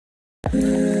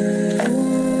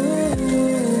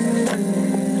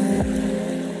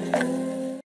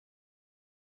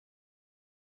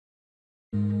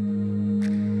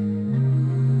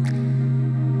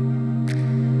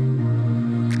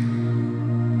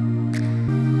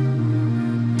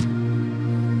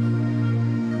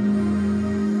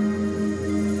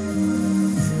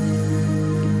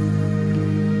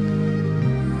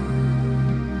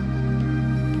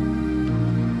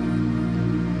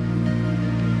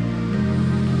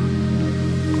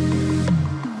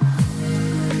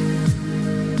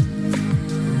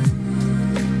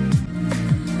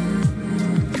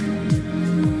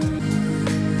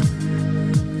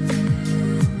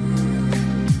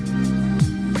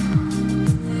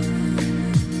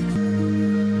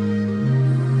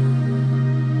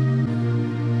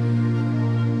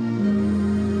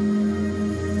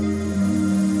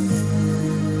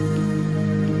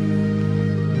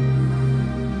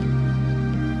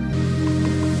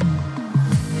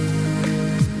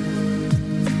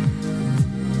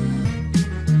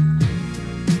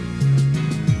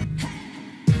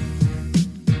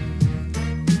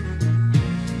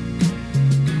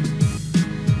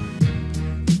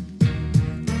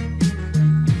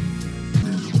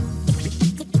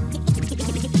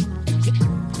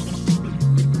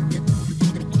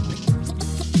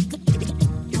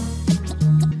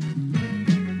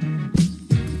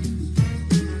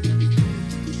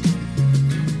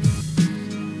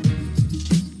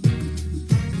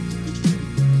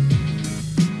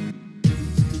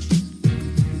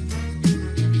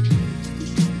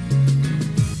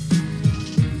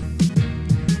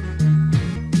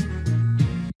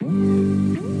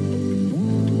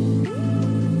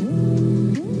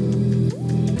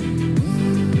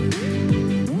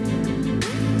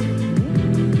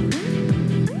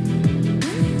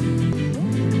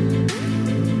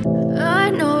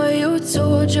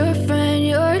your friend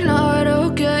you're not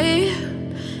okay,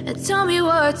 and tell me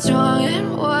what's wrong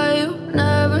and why you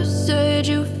never said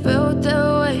you felt that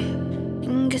way.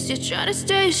 And guess you're trying to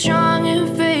stay strong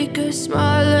and fake a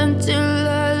smile until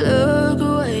I look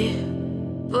away.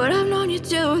 But I've known you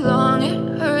too long,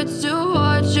 it hurts to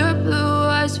watch your blue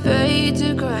eyes fade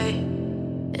to gray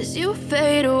as you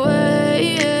fade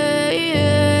away,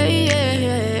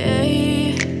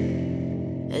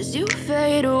 as you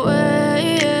fade away.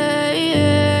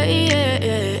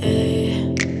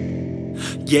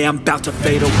 Yeah, I'm about to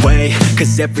fade away,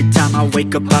 cause every time I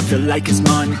wake up I feel like it's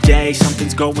Monday.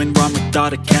 Something's going wrong with all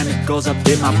the chemicals up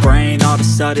in my brain. All of a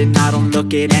sudden I don't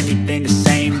look at anything the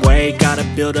same way. Got a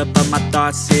buildup of my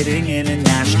thoughts sitting in an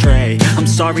ashtray. I'm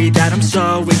sorry that I'm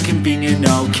so inconvenient,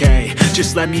 okay.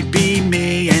 Just let me be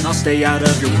me and I'll stay out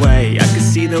of your way. I can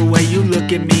see the way you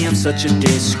look at me, I'm such a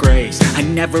disgrace. I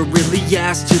never really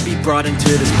asked to be brought into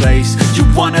this place. You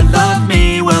wanna love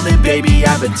me? Well then baby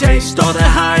have a taste. All the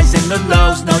highs and the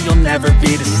lows, no, you'll never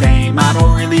be the same. I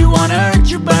don't really wanna hurt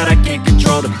you, but I can't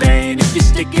control the pain. If you're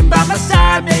sticking by my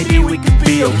side, maybe we could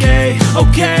be okay.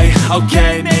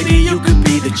 Okay, maybe you could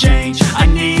be the change I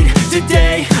need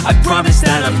today. I promise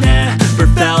that I've never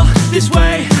felt this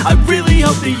way. I really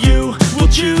hope that you will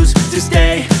choose to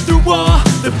stay through all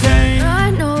the pain.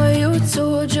 I know you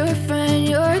told your friend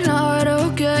you're not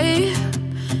okay,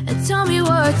 and tell me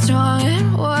what's wrong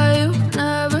and why you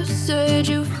never said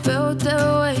you felt that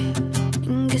way.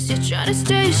 Guess you're trying to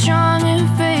stay strong and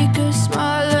fake a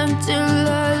smile until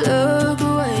I look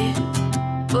away.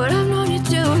 But I've known you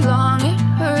too long, it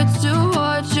hurts to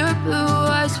watch your blue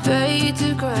eyes fade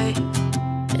to gray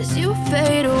as you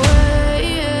fade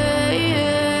away,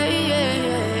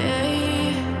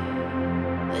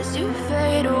 as you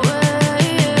fade away,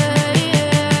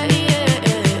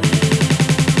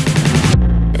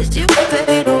 as you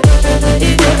fade away.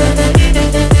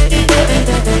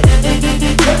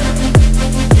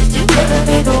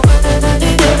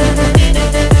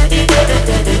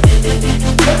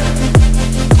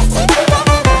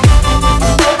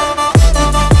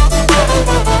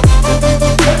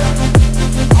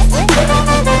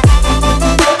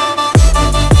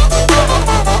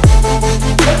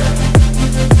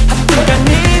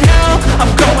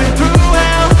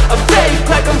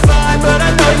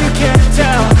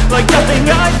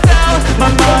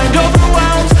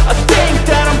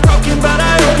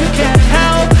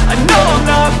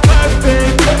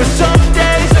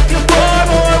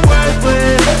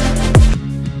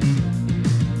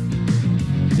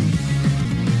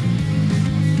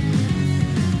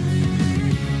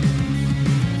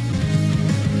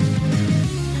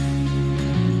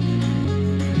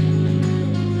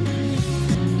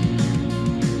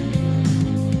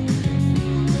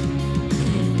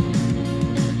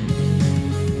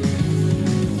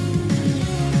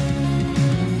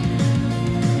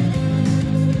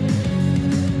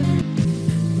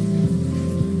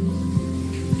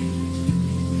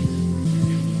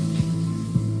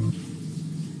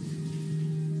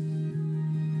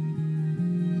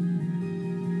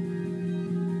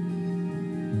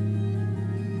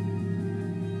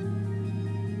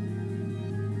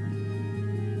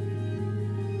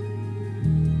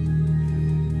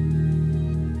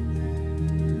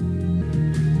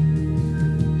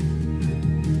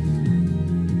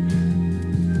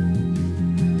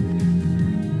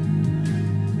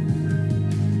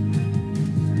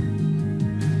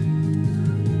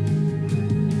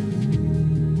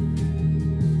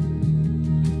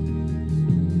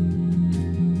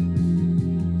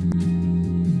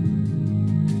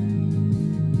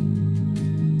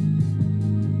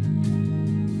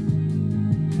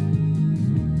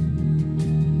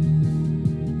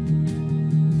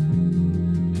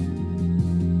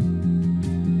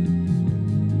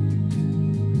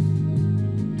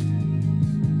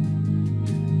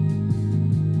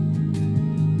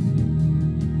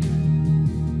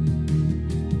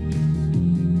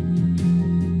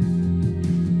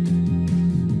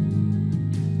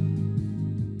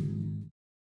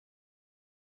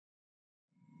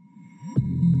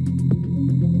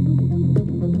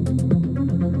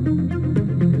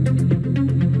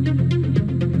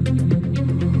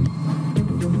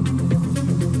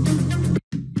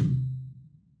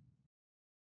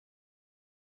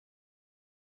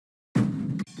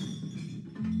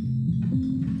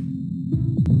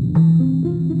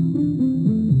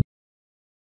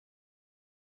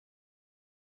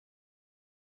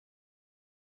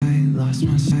 Lost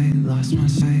my sight, lost my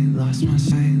sight, lost my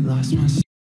sight, lost my sight.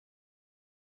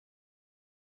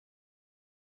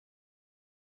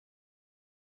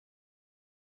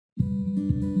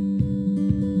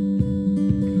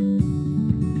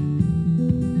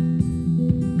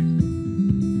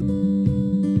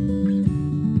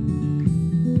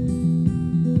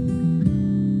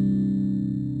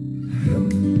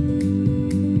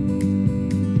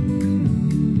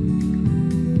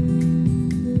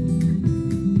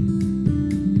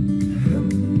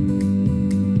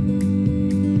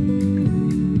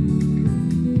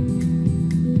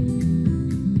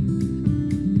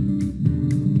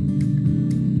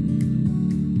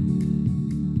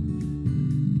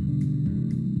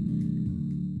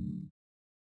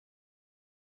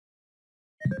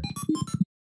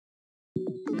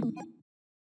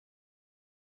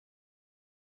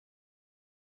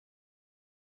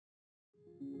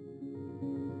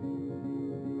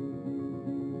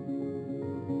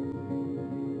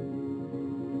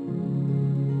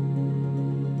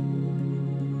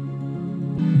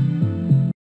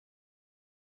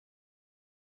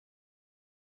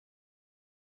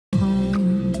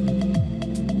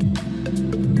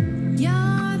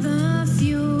 You're the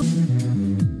fuel.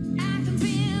 I can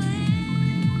feel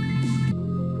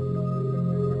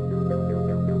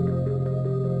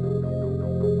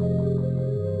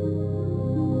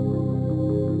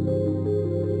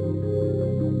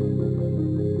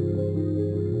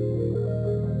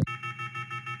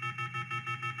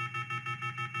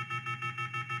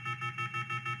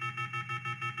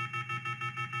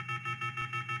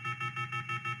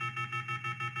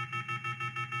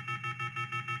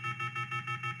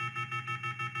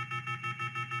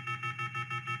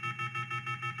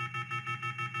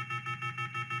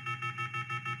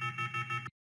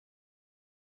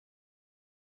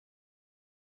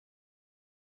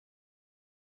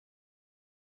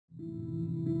it.